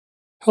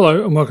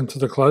Hello and welcome to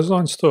the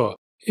Clothesline Store.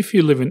 If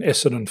you live in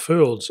Essendon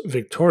Fields,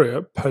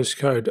 Victoria,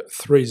 postcode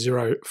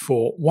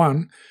 3041,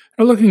 and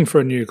are looking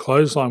for a new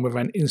clothesline with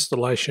an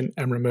installation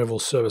and removal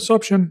service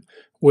option,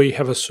 we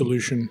have a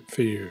solution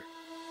for you.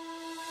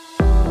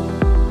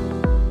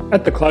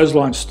 At the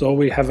Clothesline Store,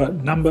 we have a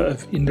number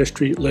of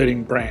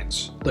industry-leading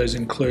brands. These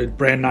include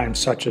brand names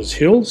such as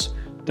Hills,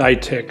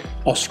 Daytech,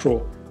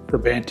 Austral,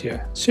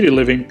 Brabantia, City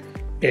Living,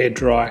 Air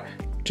Dry,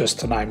 just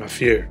to name a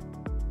few.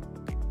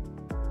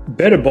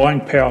 Better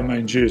buying power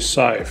means you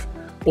save.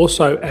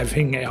 Also,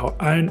 having our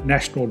own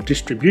national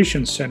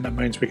distribution centre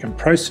means we can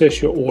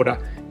process your order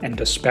and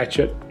dispatch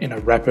it in a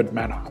rapid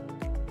manner.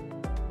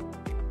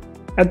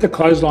 At the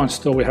Clothesline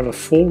Store, we have a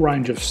full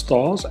range of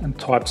styles and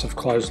types of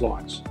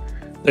clotheslines.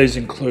 These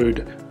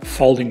include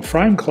folding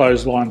frame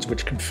clotheslines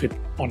which can fit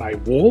on a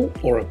wall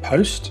or a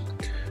post,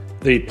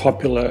 the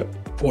popular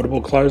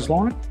portable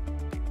clothesline,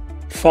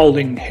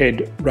 folding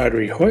head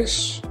rotary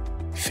hoists,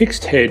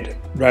 fixed head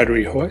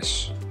rotary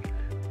hoists,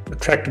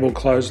 retractable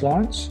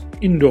clotheslines,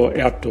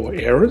 indoor-outdoor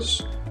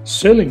airers,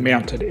 ceiling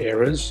mounted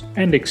airers,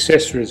 and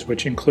accessories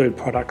which include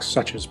products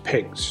such as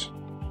pegs.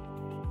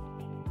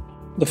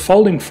 The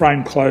folding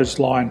frame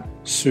clothesline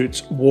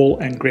suits wall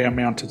and ground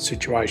mounted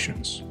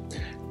situations.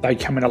 They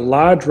come in a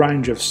large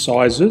range of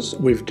sizes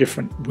with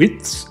different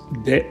widths,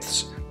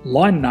 depths,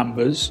 line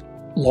numbers,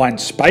 line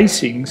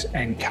spacings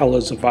and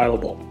colours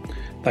available.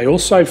 They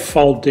also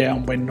fold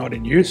down when not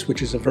in use,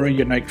 which is a very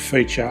unique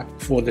feature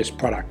for this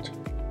product.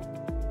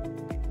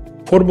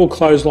 Portable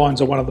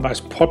clotheslines are one of the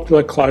most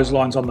popular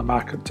clotheslines on the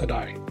market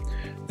today.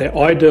 They're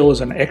ideal as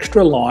an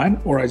extra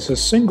line or as a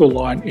single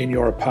line in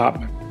your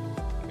apartment.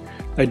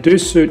 They do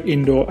suit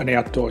indoor and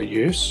outdoor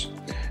use.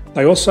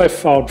 They also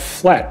fold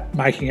flat,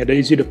 making it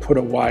easy to put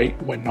away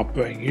when not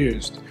being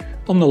used.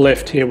 On the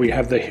left here we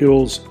have the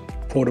Hills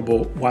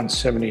Portable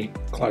 170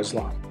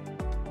 clothesline.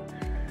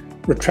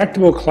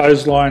 Retractable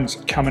clotheslines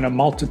come in a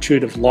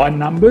multitude of line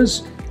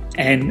numbers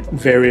and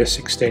various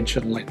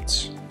extension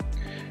lengths.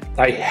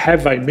 They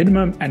have a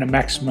minimum and a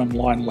maximum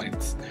line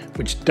length,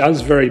 which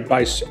does vary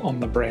based on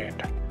the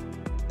brand.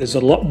 There's a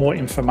lot more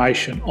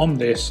information on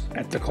this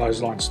at the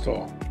Clothesline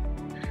Store.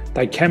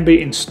 They can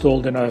be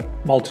installed in a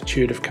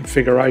multitude of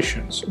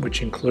configurations,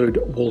 which include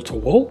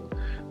wall-to-wall,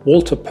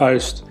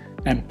 wall-to-post,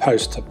 and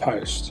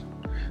post-to-post.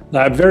 They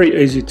are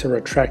very easy to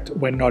retract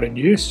when not in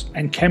use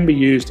and can be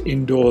used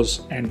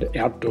indoors and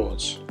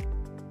outdoors.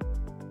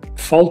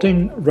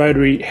 Folding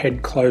rotary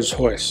head clothes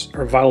hoists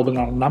are available in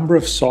a number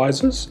of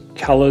sizes,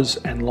 colours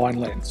and line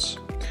lengths.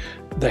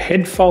 The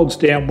head folds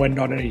down when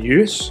not in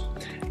use,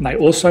 and they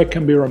also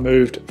can be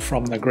removed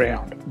from the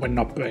ground when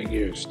not being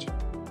used.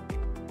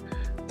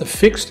 The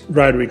fixed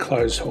rotary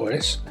clothes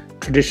hoist,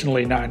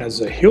 traditionally known as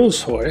the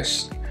Hills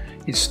hoist,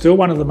 is still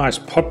one of the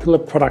most popular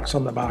products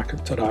on the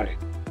market today.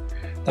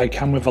 They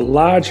come with a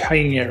large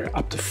hanging area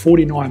up to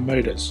 49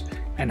 metres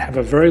and have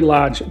a very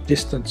large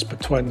distance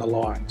between the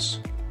lines.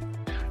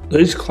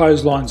 These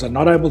clotheslines are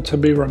not able to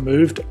be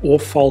removed or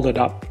folded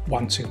up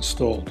once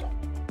installed.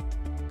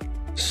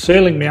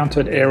 Ceiling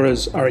mounted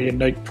airers are a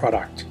unique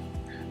product.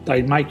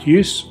 They make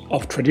use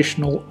of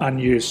traditional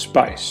unused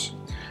space.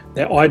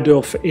 They're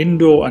ideal for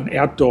indoor and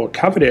outdoor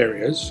covered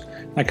areas.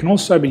 They can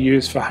also be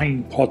used for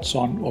hanging pots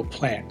on or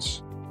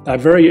plants. They're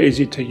very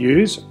easy to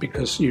use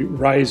because you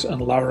raise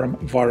and lower them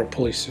via a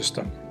pulley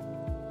system.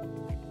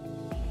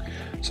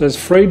 So there's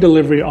free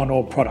delivery on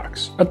all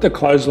products. At the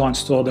Clothesline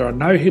Store, there are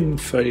no hidden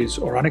fees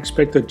or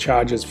unexpected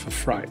charges for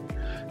freight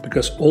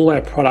because all our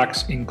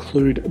products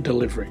include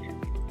delivery.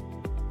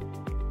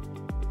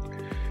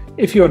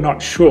 If you're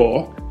not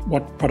sure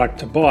what product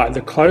to buy,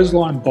 the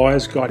Clothesline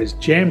Buyer's Guide is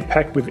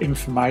jam-packed with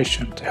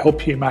information to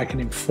help you make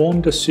an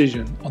informed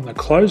decision on the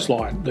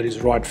clothesline that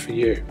is right for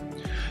you.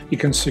 You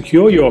can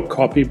secure your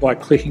copy by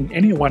clicking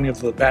any one of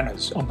the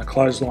banners on the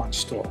Clothesline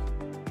Store.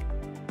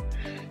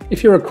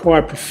 If you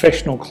require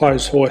professional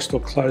clothes hoist or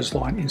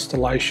clothesline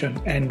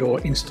installation and/or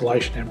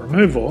installation and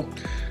removal,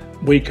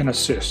 we can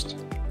assist.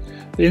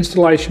 The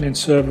installation and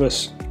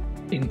service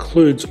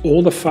includes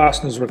all the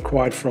fasteners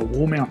required for a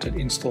wall-mounted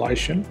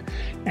installation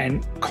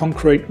and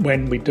concrete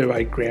when we do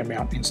a ground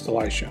mount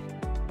installation.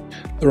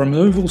 The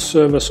removal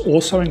service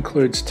also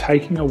includes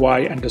taking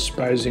away and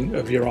disposing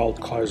of your old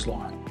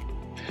clothesline.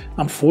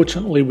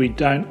 Unfortunately, we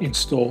don't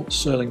install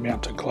ceiling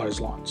mounted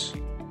clotheslines.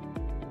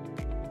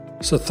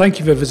 So thank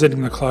you for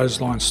visiting the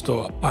Clothesline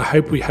Store. I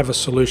hope we have a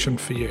solution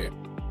for you.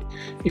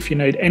 If you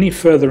need any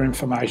further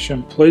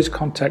information, please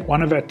contact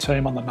one of our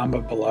team on the number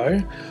below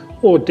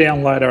or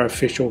download our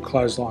official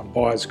Clothesline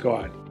Buyer's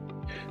Guide.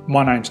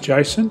 My name's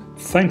Jason,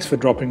 thanks for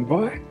dropping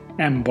by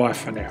and bye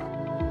for now.